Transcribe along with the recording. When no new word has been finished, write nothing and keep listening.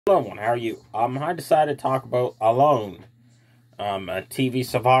Hello, everyone. How are you? I decided to talk about Alone, a TV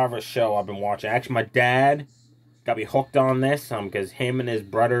survivor show I've been watching. Actually, my dad got me hooked on this, because him and his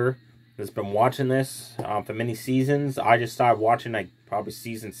brother has been watching this, for many seasons. I just started watching, like, probably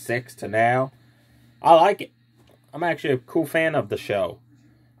season 6 to now. I like it. I'm actually a cool fan of the show.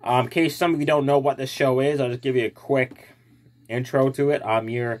 In case some of you don't know what this show is, I'll just give you a quick intro to it.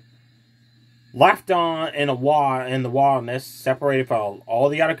 You're left on in the wilderness, separated from all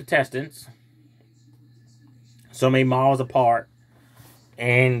the other contestants, so many miles apart,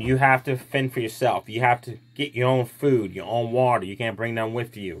 and you have to fend for yourself. You have to get your own food, your own water. You can't bring them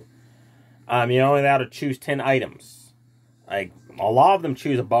with you. You're only allowed to choose 10 items. Like, a lot of them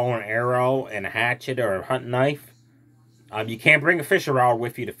choose a bow and arrow and a hatchet or a hunting knife. You can't bring a fishing rod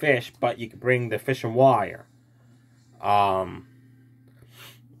with you to fish, but you can bring the fishing wire.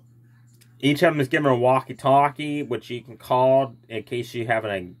 Each of them is given a walkie-talkie, which you can call in case you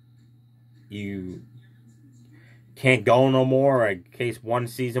can't go no more. Or in case one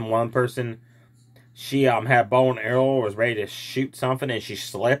season, one person, she had a bow and arrow, was ready to shoot something, and she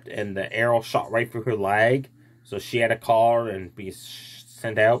slipped, and the arrow shot right through her leg. So she had to call and be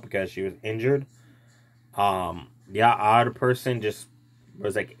sent out because she was injured. The other person just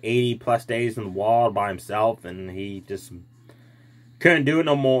was like 80 plus days in the wild by himself, and he just couldn't do it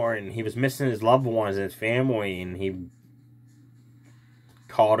no more, and he was missing his loved ones and his family, and he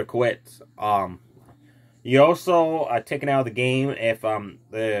called it quits. You also are taken out of the game if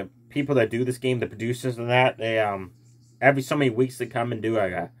the people that do this game, the producers of that, they every so many weeks they come and do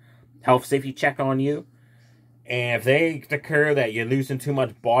a health safety check on you, and if they declare that you're losing too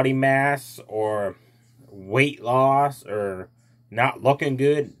much body mass or weight loss or not looking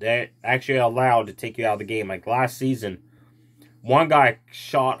good, they're actually allowed to take you out of the game. Like last season, one guy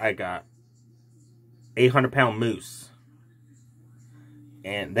shot like a 800-pound moose.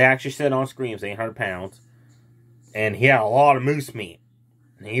 And they actually said on screen it was 800 pounds. And he had a lot of moose meat.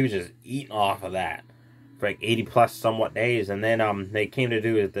 And he was just eating off of that for like 80 plus somewhat days. And then they came to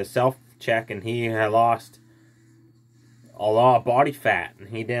do the self-check, and he had lost a lot of body fat. And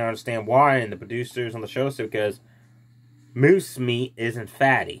he didn't understand why. And the producers on the show said because moose meat isn't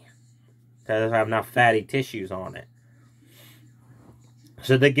fatty. It doesn't have enough fatty tissues on it.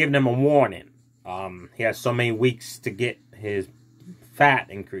 So they're giving him a warning. He has so many weeks to get his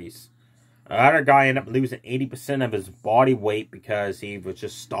fat increase. Another guy ended up losing 80% of his body weight because he was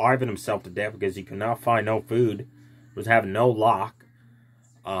just starving himself to death because he could not find no food. Was having no luck.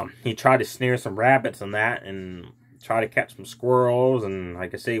 He tried to snare some rabbits and that, and try to catch some squirrels, and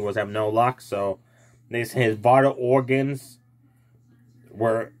like I say, he was having no luck. So his vital organs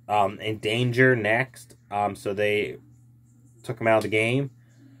were in danger next. So they took him out of the game.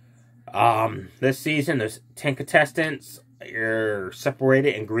 This season, there's 10 contestants. You're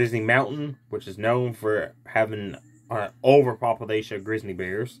separated in Grizzly Mountain, which is known for having an overpopulation of grizzly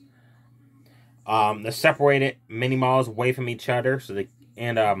bears. They're separated many miles away from each other, so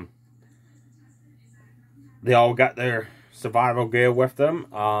they all got their survival gear with them.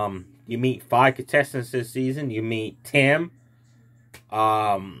 You meet 5 contestants this season. You meet Tim.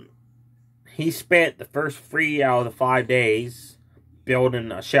 He spent the first 3 out of the 5 days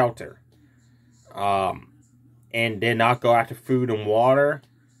building a shelter. And did not go after food and water.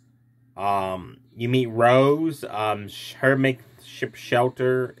 You meet Rose. Her makeshift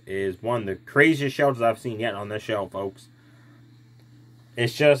shelter is one of the craziest shelters I've seen yet on this show, folks.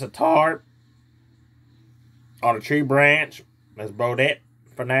 It's just a tarp on a tree branch. That's about it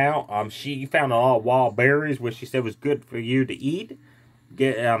for now. She found a lot of wild berries, which she said was good for you to eat.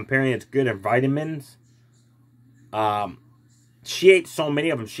 Apparently it's good in vitamins. She ate so many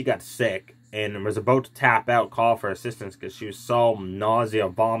of them, she got sick. And was about to tap out, call for assistance, because she was so nausea,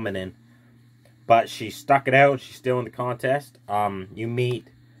 vomiting. But she stuck it out. She's still in the contest. You meet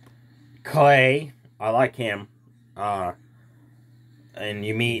Clay. I like him. And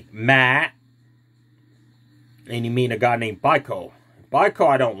you meet Matt. And you meet a guy named Baiko. Baiko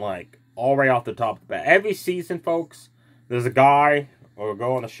I don't like. All right off the top of the bat. Every season, folks, there's a guy or a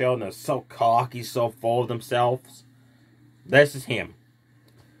girl on the show and they're so cocky, so full of themselves. This is him.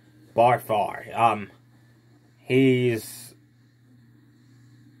 By far. He's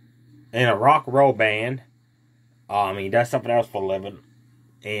in a rock and roll band. He does something else for a living.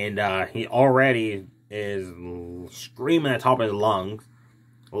 And he already is screaming at the top of his lungs.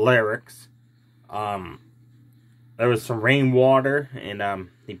 Lyrics. There was some rainwater, and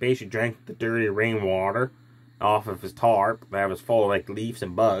he basically drank the dirty rainwater off of his tarp that was full of like leaves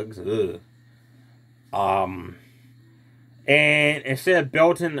and bugs. Ugh. And instead of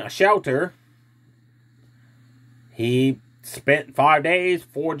building a shelter, he spent 5 days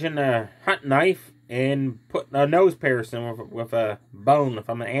forging a hunting knife and putting a nose piercing with a bone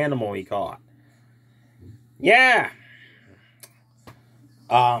from an animal he caught. Yeah.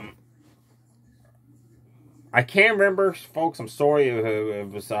 I can't remember, folks. I'm sorry. It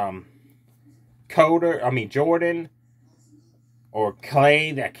was Jordan or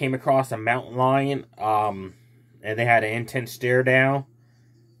Clay that came across a mountain lion. And they had an intense stare down.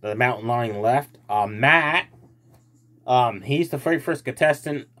 The mountain lion left. Matt. He's the very first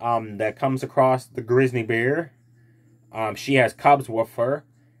contestant that comes across the grizzly bear. She has cubs with her,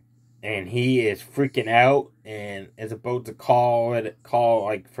 and he is freaking out and is about to call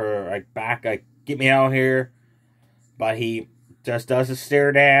back, get me out here. But he just does a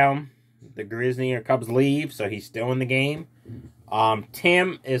stare down. The grizzly or cubs leave, so he's still in the game.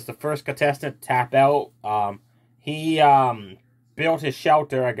 Tim is the first contestant to tap out. He built his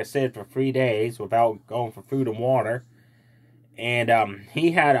shelter, like I said, for 3 days without going for food and water. And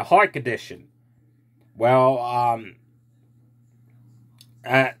he had a heart condition. Well,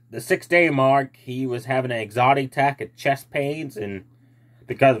 at the 6-day mark, he was having an anxiety attack and chest pains. And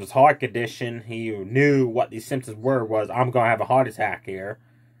because of his heart condition, he knew what these symptoms were. I'm going to have a heart attack here.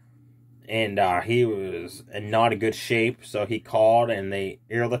 And he was in not a good shape. So he called and they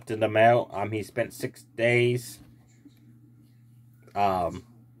airlifted him out. He spent 6 days. 4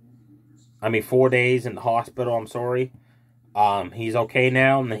 days in the hospital, I'm sorry. He's okay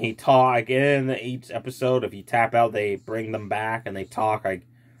now, and he talk again in each episode. If you tap out, they bring them back, and they talk like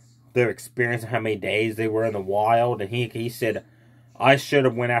their experience and how many days they were in the wild. And he said, I should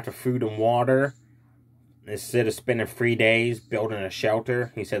have went after food and water instead of spending 3 days building a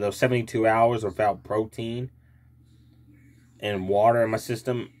shelter. He said those 72 hours without protein and water in my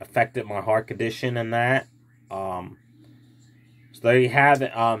system affected my heart condition and that. So there you have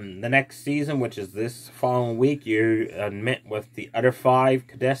it. The next season, which is this following week, you met with the other 5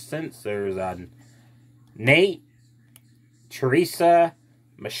 contestants. There's Nate, Teresa,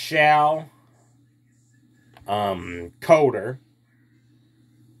 Michelle, Coder,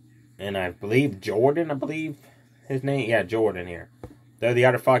 and I believe Jordan, his name. Yeah, Jordan here. They're the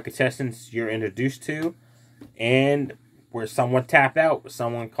other 5 contestants you're introduced to. And where someone tapped out,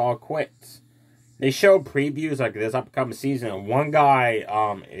 someone called quits. They showed previews like this upcoming season. And one guy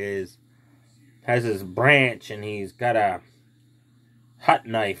has his branch and he's got a hut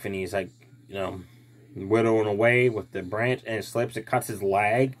knife and he's like, whittling away with the branch and it slips. It cuts his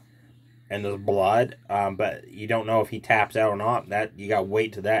leg and there's blood. But you don't know if he taps out or not. That you gotta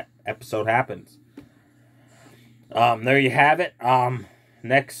wait till that episode happens. There you have it.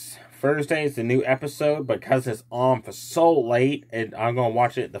 Next Thursday is the new episode because it's on for so late, and I'm gonna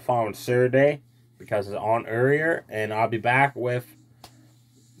watch it the following Saturday. Because it's on earlier, and I'll be back with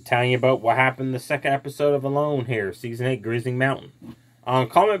telling you about what happened in the second episode of Alone here, Season 8, Grizzly Mountain.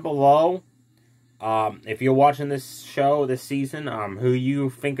 Comment below if you're watching this show this season, who you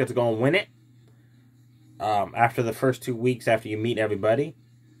think is going to win it after the first 2 weeks after you meet everybody,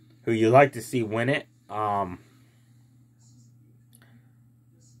 who you like to see win it.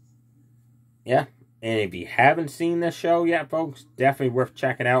 Yeah. And if you haven't seen this show yet, folks, definitely worth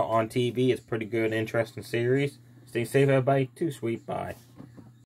checking out on TV. It's a pretty good, interesting series. Stay safe, everybody. Too sweet. Bye.